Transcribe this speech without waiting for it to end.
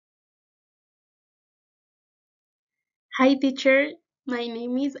Hi teacher, my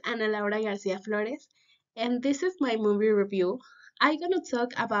name is Ana Laura Garcia Flores and this is my movie review. I'm gonna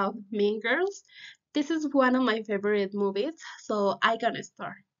talk about Mean Girls. This is one of my favorite movies, so I'm gonna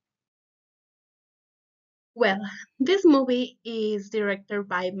start. Well, this movie is directed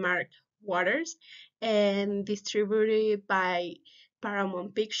by Mark Waters and distributed by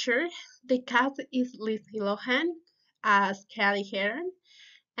Paramount Pictures. The cast is Lindsay Lohan as Kelly Heron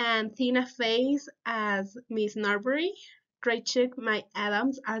and Tina Fey as Miss Norbury, Rachel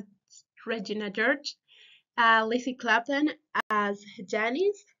McAdams as Regina George, Lizzie Clapton as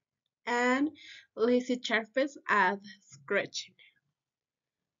Janice, and Lizzie Charpes as Gretchen.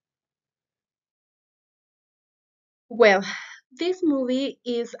 Well, this movie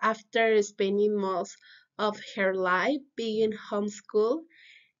is after spending most of her life being homeschooled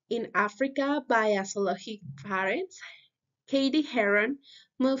in Africa by a zoological parents. Katie Heron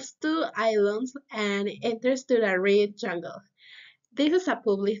moves to islands and enters to the red jungle. This is a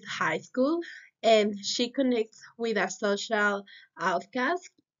public high school, and she connects with a social outcast.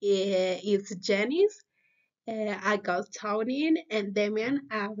 It's Janice, a Galtonian, and Damian,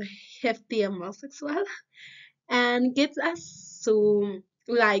 a hefty homosexual, and gets a Zoom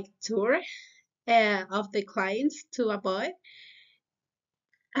like tour of the clients to avoid.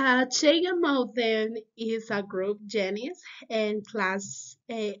 Check among them is a group Janice and class.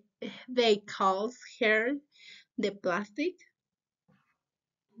 They calls her the plastic.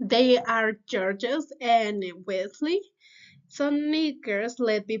 They are Georges and Wesley, Sunny girls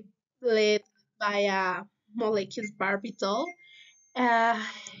led by a molecular Barbie doll. Uh,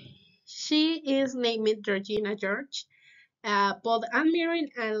 she is named Georgina George. Both admiring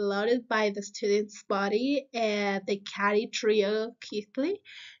and lauded by the student's body, the Caddy trio quickly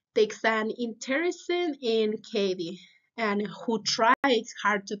takes an interest in Katie, and who tries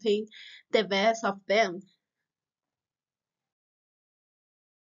hard to think the best of them.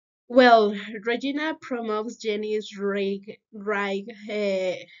 Well, Regina promotes Jenny's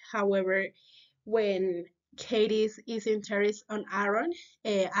however, when Katie is interested on Aaron,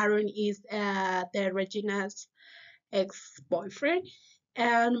 Aaron is the Regina's ex-boyfriend.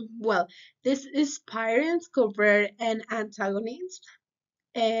 And well, this inspires cover an antagonist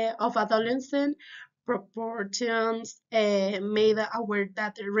of adolescent proportions, made aware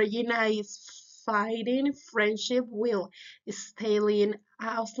that Regina is fighting friendship will stealing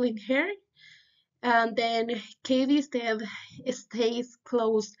Austin her, and then Katie instead stays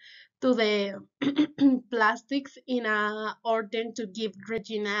close to the plastics in order to give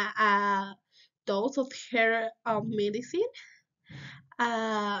Regina a dose of her medicine.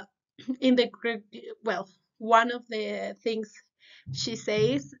 Uh, in the well, one of the things she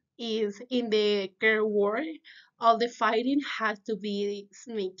says is in the girl war, all the fighting has to be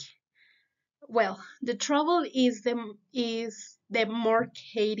sneak. Well, the trouble is the more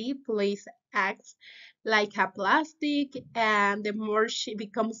Katie plays acts like a plastic, and the more she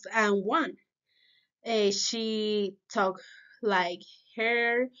becomes one. She talk like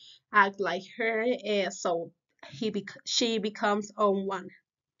her, act like her, so she becomes on one.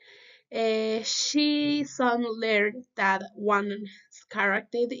 She soon learned that one's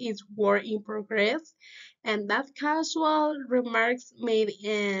character is work in progress, and that casual remarks made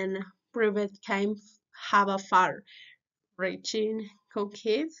in private can have a far-reaching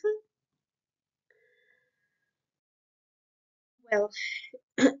consequence. Well,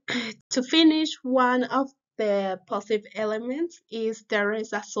 to finish, one of the positive elements is there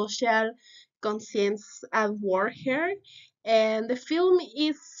is a social conscience at work here, and the film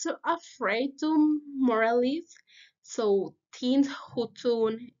is afraid to moralize, so teens who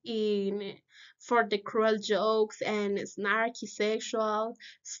tune in for the cruel jokes and snarky sexual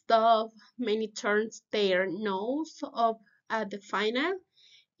stuff many turns their nose up at the final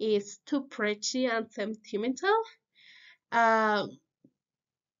is too preachy and sentimental. Uh,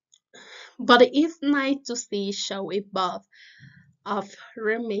 but it's nice to see show both of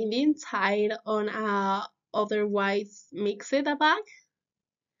remaining tied on a otherwise mixed bag.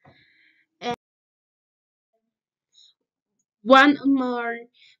 And one more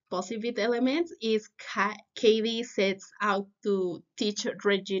positive element is Katie sets out to teach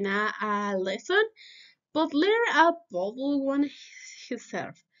Regina a lesson, but learn a bold one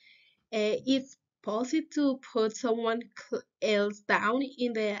herself. It's possible to put someone else down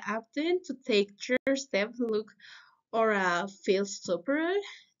in the absence to take your step, look or feel superior.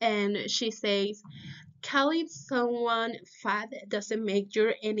 And she says, calling someone fat doesn't make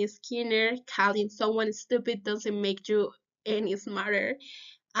you any skinnier. Calling someone stupid doesn't make you any smarter.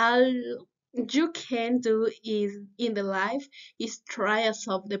 All you can do is in the life is try to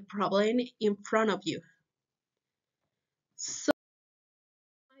solve the problem in front of you. So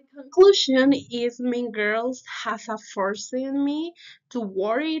my conclusion is Mean Girls has a forcing me to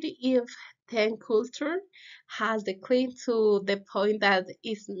worry if teen culture has declined to the point that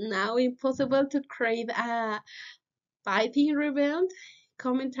it's now impossible to create a biting revenge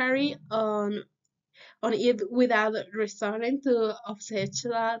commentary on it without resorting to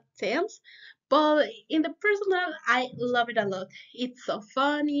obsessional themes. But in the personal, I love it a lot. It's so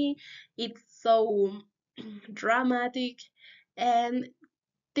funny, it's so dramatic, and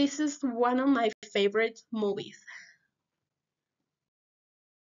this is one of my favorite movies.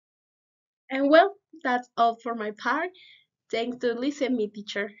 And well, that's all for my part. Thanks to listen me,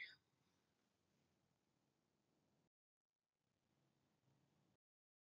 teacher.